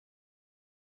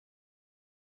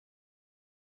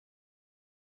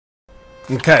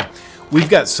Okay, we've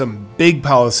got some big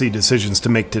policy decisions to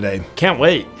make today. Can't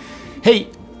wait. Hey,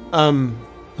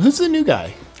 who's the new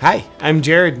guy? Hi, I'm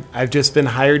Jared. I've just been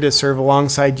hired to serve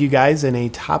alongside you guys in a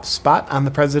top spot on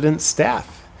the president's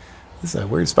staff. This is a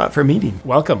weird spot for a meeting.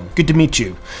 Welcome. Good to meet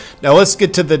you. Now let's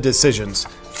get to the decisions.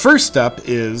 First up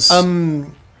is,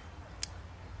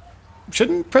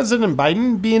 shouldn't President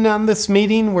Biden be in on this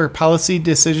meeting where policy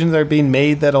decisions are being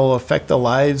made that'll affect the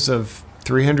lives of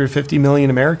 350 million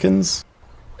Americans?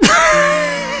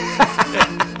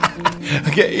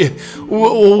 Okay,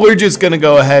 we're just gonna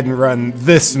go ahead and run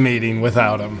this meeting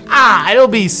without him. It'll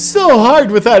be so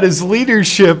hard without his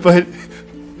leadership, but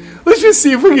let's just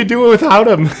see if we can do it without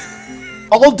him.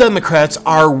 All Democrats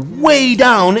are way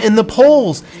down in the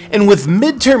polls, and with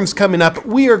midterms coming up,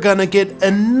 we are gonna get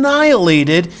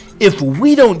annihilated if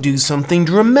we don't do something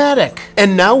dramatic.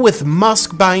 And now with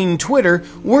Musk buying Twitter,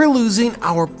 we're losing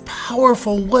our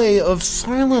powerful way of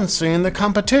silencing the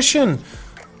competition.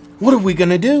 What are we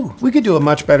gonna do? We could do a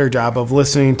much better job of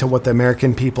listening to what the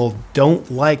American people don't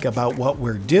like about what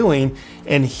we're doing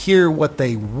and hear what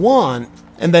they want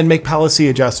and then make policy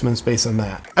adjustments based on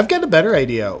that. I've got a better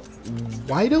idea.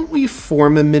 Why don't we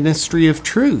form a Ministry of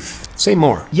Truth? Say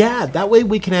more. Yeah, that way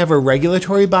we can have a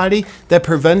regulatory body that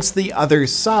prevents the other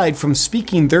side from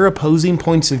speaking their opposing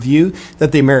points of view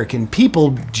that the American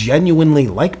people genuinely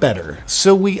like better.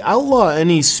 So we outlaw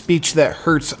any speech that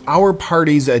hurts our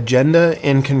party's agenda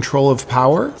and control of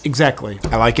power? Exactly.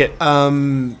 I like it.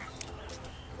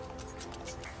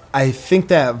 I think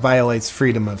that violates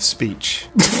freedom of speech.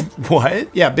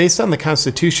 What? Yeah, based on the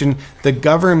Constitution, the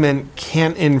government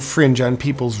can't infringe on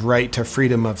people's right to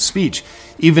freedom of speech,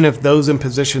 even if those in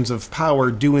positions of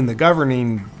power doing the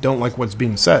governing don't like what's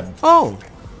being said. Oh,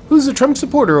 who's a Trump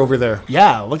supporter over there?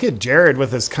 Yeah, look at Jared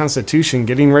with his Constitution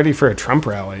getting ready for a Trump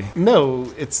rally.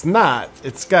 No, it's not.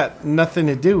 It's got nothing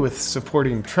to do with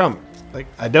supporting Trump. Like,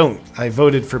 I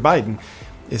voted for Biden.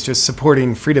 It's just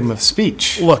supporting freedom of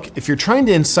speech. Look, if you're trying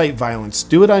to incite violence,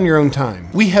 do it on your own time.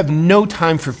 We have no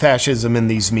time for fascism in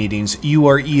these meetings. You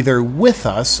are either with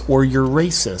us or you're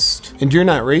racist. And you're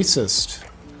not racist.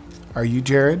 Are you,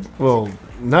 Jared? Well,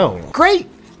 no. Great!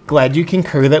 Glad you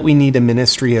concur that we need a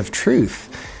Ministry of Truth.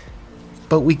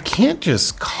 But we can't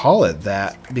just call it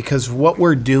that because what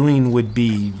we're doing would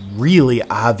be really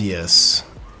obvious.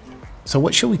 So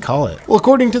what should we call it? Well,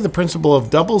 according to the principle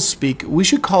of doublespeak, we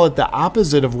should call it the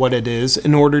opposite of what it is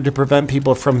in order to prevent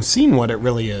people from seeing what it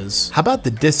really is. How about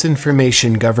the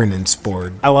Disinformation Governance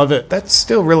Board? I love it. That's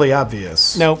still really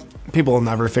obvious. No, people will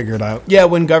never figure it out. Yeah,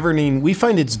 when governing, we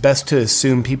find it's best to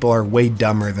assume people are way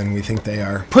dumber than we think they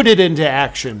are. Put it into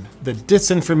action. The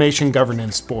Disinformation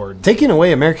Governance Board. Taking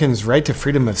away Americans' right to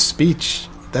freedom of speech,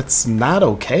 that's not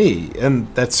okay. And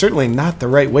that's certainly not the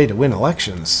right way to win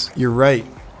elections. You're right.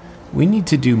 We need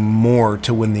to do more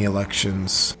to win the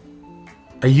elections.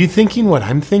 Are you thinking what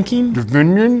I'm thinking?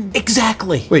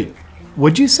 Exactly. Wait,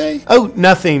 what'd you say? Oh,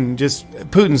 nothing. Just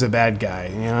Putin's a bad guy,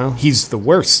 you know? He's the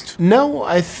worst. No,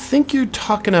 I think you're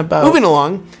talking about... Moving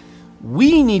along,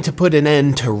 we need to put an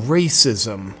end to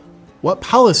racism. What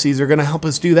policies are going to help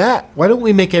us do that? Why don't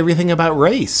we make everything about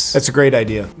race? That's a great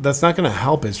idea. That's not going to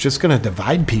help. It's just going to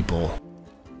divide people.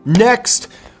 Next,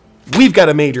 we've got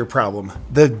a major problem.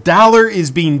 The dollar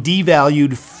is being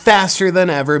devalued faster than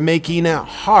ever, making it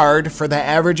hard for the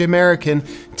average American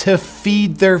to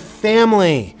feed their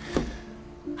family.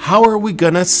 How are we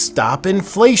gonna stop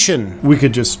inflation? We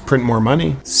could just print more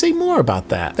money. Say more about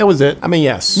that. That was it. I mean,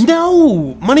 yes.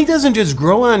 No, money doesn't just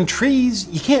grow on trees.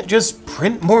 You can't just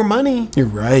print more money. You're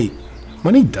right.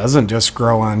 Money doesn't just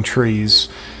grow on trees.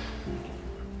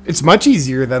 It's much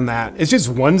easier than that. It's just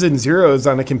ones and zeros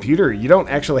on a computer. You don't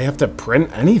actually have to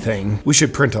print anything. We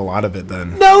should print a lot of it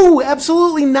then. No,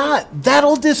 absolutely not.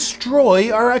 That'll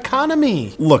destroy our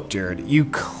economy. Look, Jared, you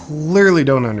clearly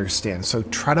don't understand, so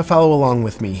try to follow along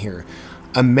with me here.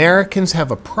 Americans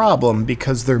have a problem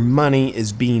because their money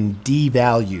is being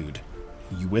devalued.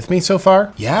 You with me so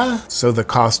far? Yeah. So the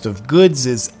cost of goods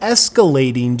is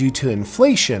escalating due to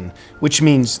inflation, which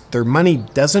means their money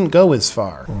doesn't go as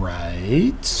far.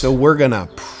 Right. So we're gonna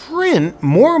print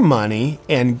more money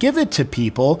and give it to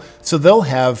people so they'll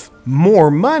have more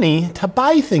money to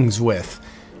buy things with.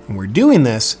 And we're doing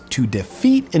this to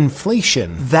defeat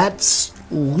inflation. That's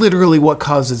literally what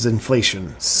causes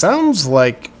inflation. Sounds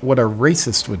like what a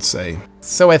racist would say.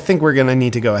 So I think we're gonna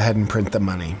need to go ahead and print the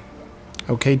money.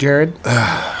 Okay, Jared?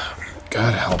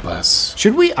 God help us.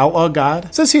 Should we outlaw God?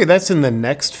 It says here that's in the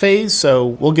next phase, so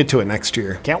we'll get to it next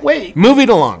year. Can't wait. Moving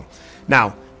along.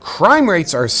 Now, crime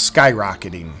rates are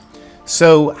skyrocketing.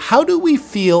 So how do we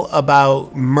feel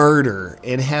about murder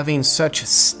and having such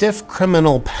stiff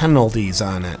criminal penalties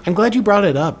on it? I'm glad you brought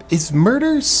it up. Is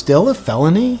murder still a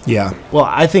felony? Yeah. Well,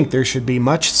 I think there should be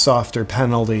much softer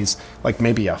penalties, like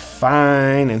maybe a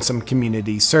fine and some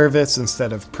community service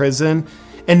instead of prison.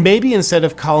 And maybe instead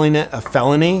of calling it a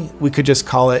felony, we could just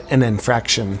call it an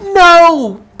infraction.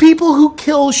 No! People who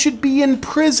kill should be in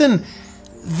prison.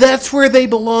 That's where they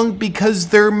belong because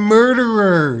they're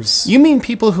murderers. You mean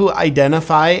people who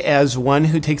identify as one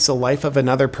who takes the life of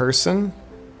another person?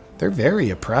 They're very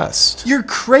oppressed. You're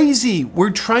crazy. We're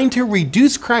trying to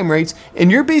reduce crime rates, and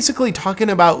you're basically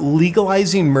talking about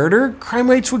legalizing murder? Crime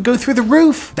rates would go through the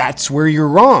roof. That's where you're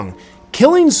wrong.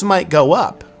 Killings might go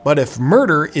up, but if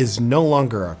murder is no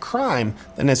longer a crime,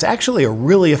 then it's actually a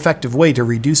really effective way to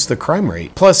reduce the crime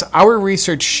rate. Plus, our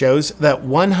research shows that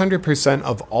 100%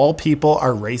 of all people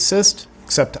are racist,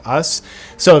 except us.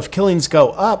 So if killings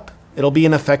go up, it'll be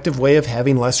an effective way of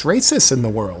having less racists in the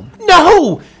world.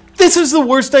 No! This is the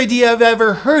worst idea I've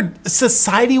ever heard.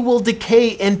 Society will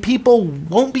decay and people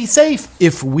won't be safe.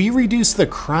 If we reduce the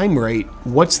crime rate,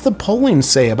 what's the polling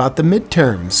say about the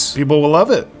midterms? People will love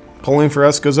it. Polling for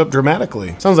us goes up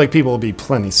dramatically. Sounds like people will be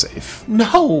plenty safe.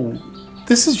 No,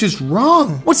 this is just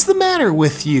wrong. What's the matter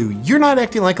with you? You're not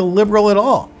acting like a liberal at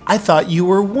all. I thought you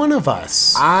were one of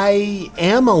us. I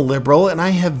am a liberal and I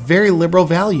have very liberal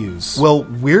values. Well,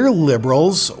 we're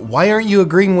liberals. Why aren't you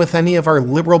agreeing with any of our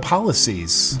liberal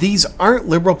policies? These aren't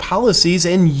liberal policies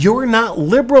and you're not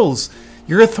liberals.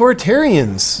 You're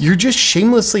authoritarians. You're just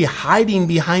shamelessly hiding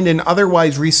behind an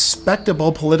otherwise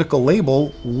respectable political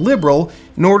label, liberal,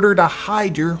 in order to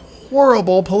hide your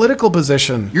horrible political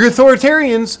position. You're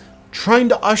authoritarians trying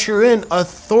to usher in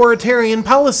authoritarian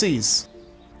policies.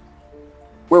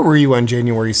 Where were you on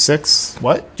January 6th?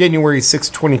 What? January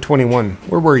 6th, 2021.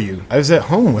 Where were you? I was at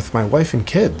home with my wife and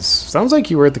kids. Sounds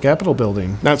like you were at the Capitol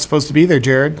building. Not supposed to be there,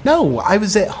 Jared. No, I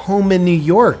was at home in New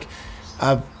York.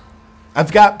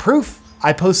 I've got proof.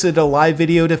 I posted a live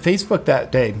video to Facebook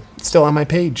that day. It's still on my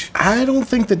page. I don't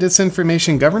think the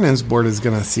Disinformation Governance Board is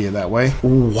gonna see it that way.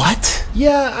 What?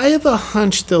 Yeah, I have a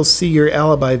hunch they'll see your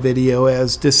alibi video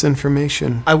as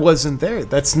disinformation. I wasn't there.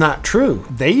 That's not true.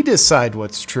 They decide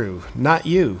what's true, not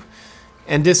you.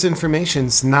 And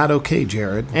disinformation's not okay,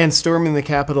 Jared. And storming the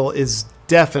Capitol is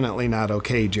definitely not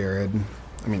okay, Jared.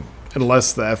 I mean,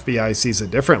 unless the FBI sees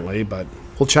it differently, but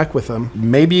we'll check with them.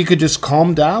 Maybe you could just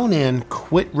calm down and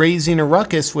quit raising a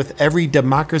ruckus with every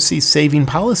democracy-saving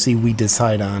policy we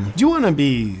decide on. Do you want to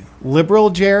be liberal,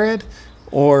 Jared,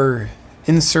 or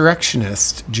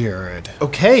insurrectionist, Jared?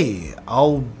 Okay,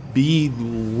 I'll be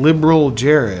liberal,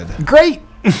 Jared. Great!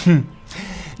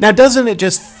 Now, doesn't it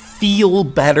just feel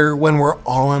better when we're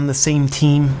all on the same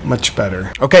team? Much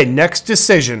better. Okay, next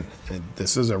decision.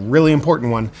 This is a really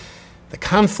important one. The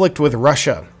conflict with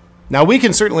Russia. Now, we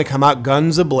can certainly come out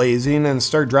guns a-blazing and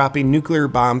start dropping nuclear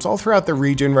bombs all throughout the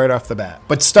region right off the bat.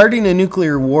 But starting a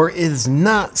nuclear war is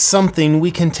not something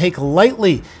we can take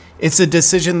lightly. It's a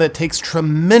decision that takes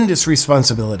tremendous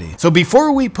responsibility. So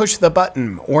before we push the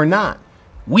button or not,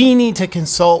 we need to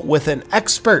consult with an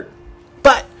expert.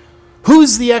 But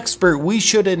who's the expert we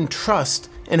should entrust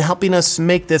in helping us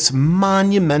make this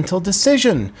monumental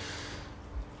decision?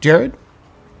 Jared,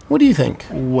 what do you think?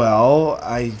 Well,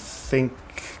 I think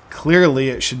clearly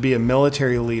it should be a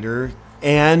military leader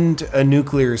and a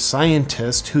nuclear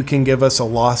scientist who can give us a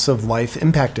loss of life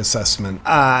impact assessment.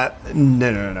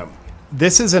 No.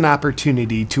 This is an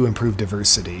opportunity to improve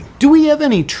diversity. Do we have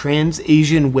any trans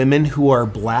Asian women who are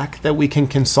black that we can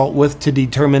consult with to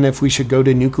determine if we should go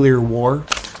to nuclear war?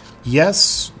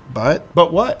 Yes, but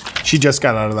what? She just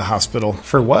got out of the hospital.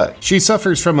 For what? She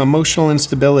suffers from emotional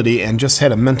instability and just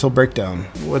had a mental breakdown.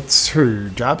 What's her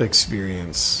job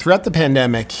experience? Throughout the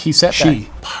pandemic, She sat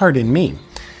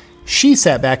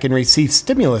back and received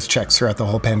stimulus checks throughout the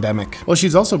whole pandemic. Well,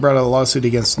 she's also brought a lawsuit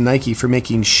against Nike for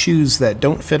making shoes that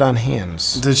don't fit on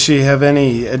hands. Does she have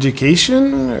any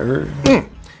education or?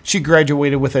 She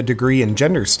graduated with a degree in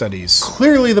gender studies.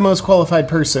 Clearly the most qualified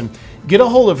person. Get a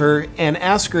hold of her and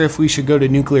ask her if we should go to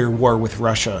nuclear war with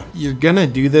Russia. You're gonna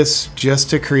do this just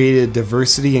to create a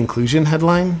diversity inclusion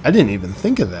headline? I didn't even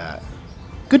think of that.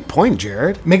 Good point,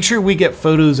 Jared. Make sure we get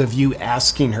photos of you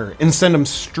asking her and send them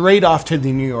straight off to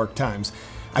the New York Times.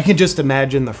 I can just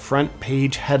imagine the front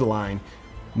page headline.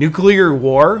 Nuclear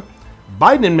war?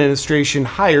 Biden administration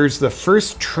hires the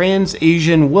first trans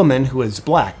Asian woman who is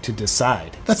black to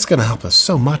decide. That's gonna help us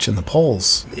so much in the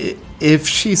polls. If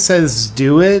she says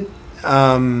do it,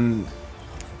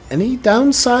 any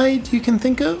downside you can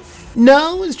think of?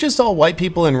 No, it's just all white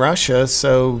people in Russia,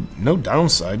 so no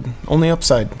downside, only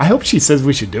upside. I hope she says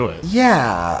we should do it.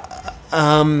 Yeah,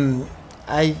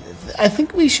 I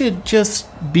think we should just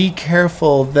be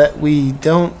careful that we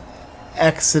don't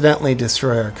accidentally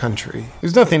destroy our country.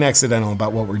 There's nothing accidental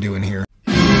about what we're doing here.